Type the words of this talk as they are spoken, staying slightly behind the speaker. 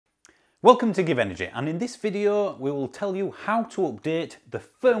Welcome to GivEnergy, and in this video we will tell you how to update the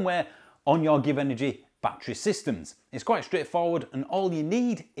firmware on your GivEnergy battery systems. It's quite straightforward and all you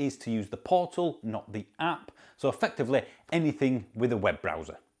need is to use the portal, not the app. So effectively anything with a web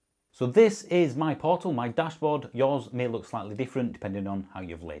browser. So this is my portal, my dashboard. Yours may look slightly different depending on how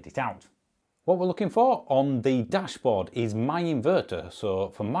you've laid it out. What we're looking for on the dashboard is my inverter. So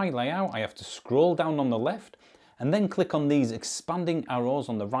for my layout I have to scroll down on the left and then click on these expanding arrows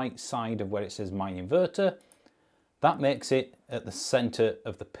on the right side of where it says My Inverter. That makes it at the center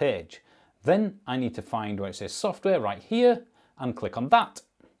of the page. Then I need to find where it says Software right here and click on that.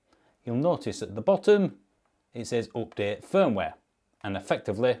 You'll notice at the bottom it says Update Firmware, and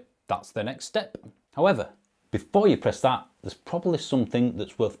effectively that's the next step. However, before you press that, there's probably something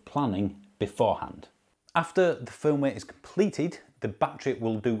that's worth planning beforehand. After the firmware is completed, the battery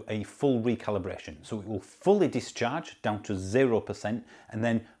will do a full recalibration. So it will fully discharge down to 0% and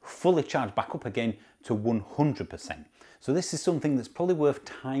then fully charge back up again to 100%. So this is something that's probably worth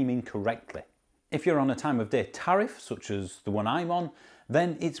timing correctly. If you're on a time of day tariff, such as the one I'm on,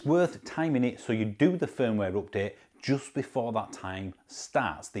 then it's worth timing it so you do the firmware update just before that time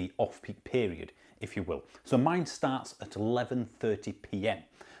starts, the off-peak period, if you will. So mine starts at 11:30 PM.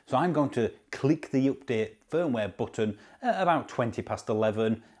 So I'm going to click the update firmware button at about 20 past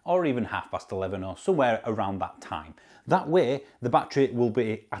 11 or even half past 11 or somewhere around that time. That way the battery will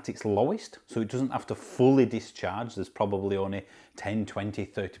be at its lowest, so it doesn't have to fully discharge. There's probably only 10, 20,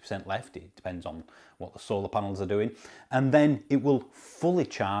 30% left. It depends on what the solar panels are doing. And then it will fully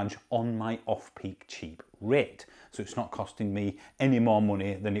charge on my off-peak cheap rate. So it's not costing me any more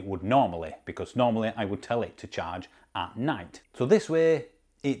money than it would normally, because normally I would tell it to charge at night. So this way,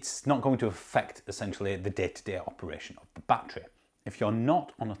 it's not going to affect essentially the day-to-day operation of the battery. If you're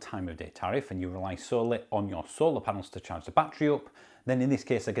not on a time of day tariff and you rely solely on your solar panels to charge the battery up, then in this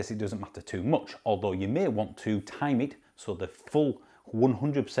case I guess it doesn't matter too much, although you may want to time it so the full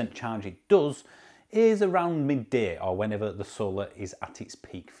 100% charge it does is around midday or whenever the solar is at its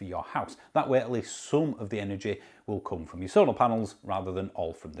peak for your house. That way at least some of the energy will come from your solar panels rather than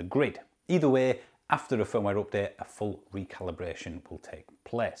all from the grid. Either way, after a firmware update, a full recalibration will take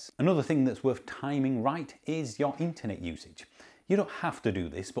place. Another thing that's worth timing right is your internet usage. You don't have to do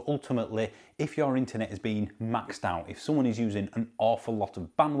this, but ultimately, if your internet is being maxed out, if someone is using an awful lot of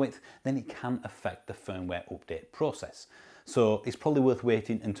bandwidth, then it can affect the firmware update process. So it's probably worth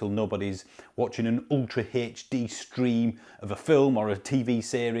waiting until nobody's watching an Ultra HD stream of a film or a TV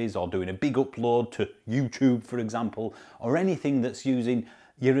series or doing a big upload to YouTube, for example, or anything that's using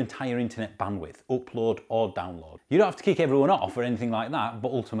your entire internet bandwidth, upload or download. You don't have to kick everyone off or anything like that,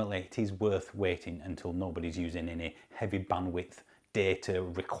 but ultimately it is worth waiting until nobody's using any heavy bandwidth data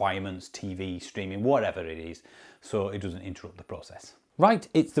requirements, TV, streaming, whatever it is, so it doesn't interrupt the process. Right,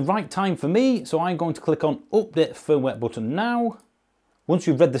 it's the right time for me, so I'm going to click on Update Firmware button now. Once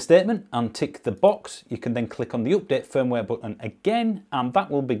you've read the statement and tick the box, you can then click on the Update Firmware button again, and that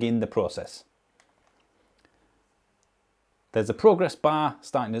will begin the process. There's a progress bar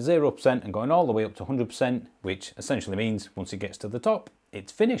starting at 0% and going all the way up to 100%, which essentially means once it gets to the top,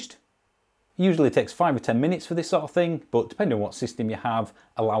 it's finished. It usually takes 5 or 10 minutes for this sort of thing, but depending on what system you have,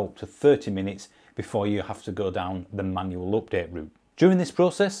 allow up to 30 minutes before you have to go down the manual update route. During this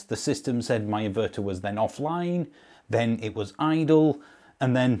process, the system said my inverter was then offline, then it was idle,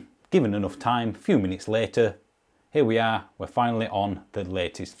 and then given enough time, a few minutes later, here we are, we're finally on the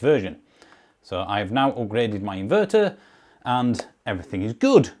latest version. So I have now upgraded my inverter, and everything is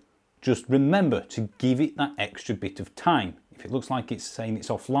good. Just remember to give it that extra bit of time. If it looks like it's saying it's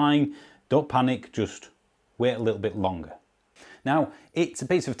offline, don't panic, just wait a little bit longer. Now, it's a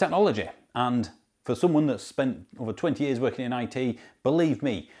piece of technology, and for someone that's spent over 20 years working in IT, believe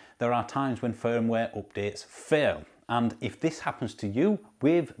me, there are times when firmware updates fail. And if this happens to you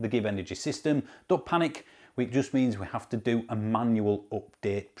with the GivEnergy system, don't panic. It just means we have to do a manual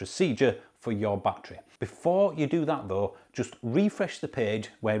update procedure for your battery. Before you do that though, just refresh the page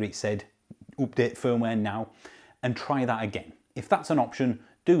where it said update firmware now and try that again. If that's an option,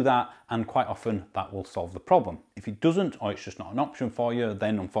 do that, and quite often that will solve the problem. If it doesn't, or it's just not an option for you,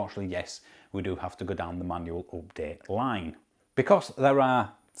 then unfortunately, yes, we do have to go down the manual update line. Because there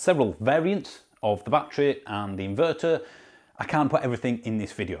are several variants of the battery and the inverter, I can't put everything in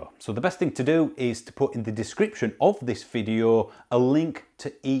this video. So the best thing to do is to put in the description of this video a link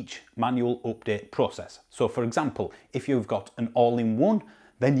to each manual update process. So for example, if you've got an all-in-one,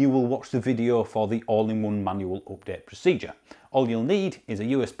 then you will watch the video for the all-in-one manual update procedure. All you'll need is a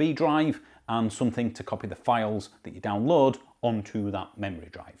USB drive and something to copy the files that you download onto that memory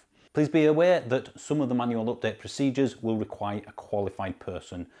drive. Please be aware that some of the manual update procedures will require a qualified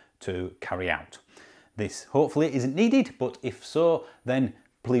person to carry out. This hopefully isn't needed, but if so, then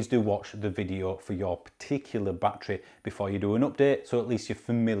please do watch the video for your particular battery before you do an update, so at least you're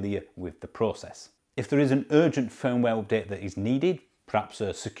familiar with the process. If there is an urgent firmware update that is needed, perhaps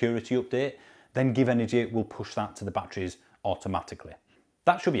a security update, then GivEnergy will push that to the batteries automatically.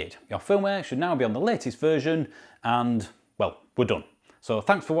 That should be it. Your firmware should now be on the latest version and, well, we're done. So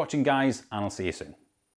thanks for watching guys, and I'll see you soon.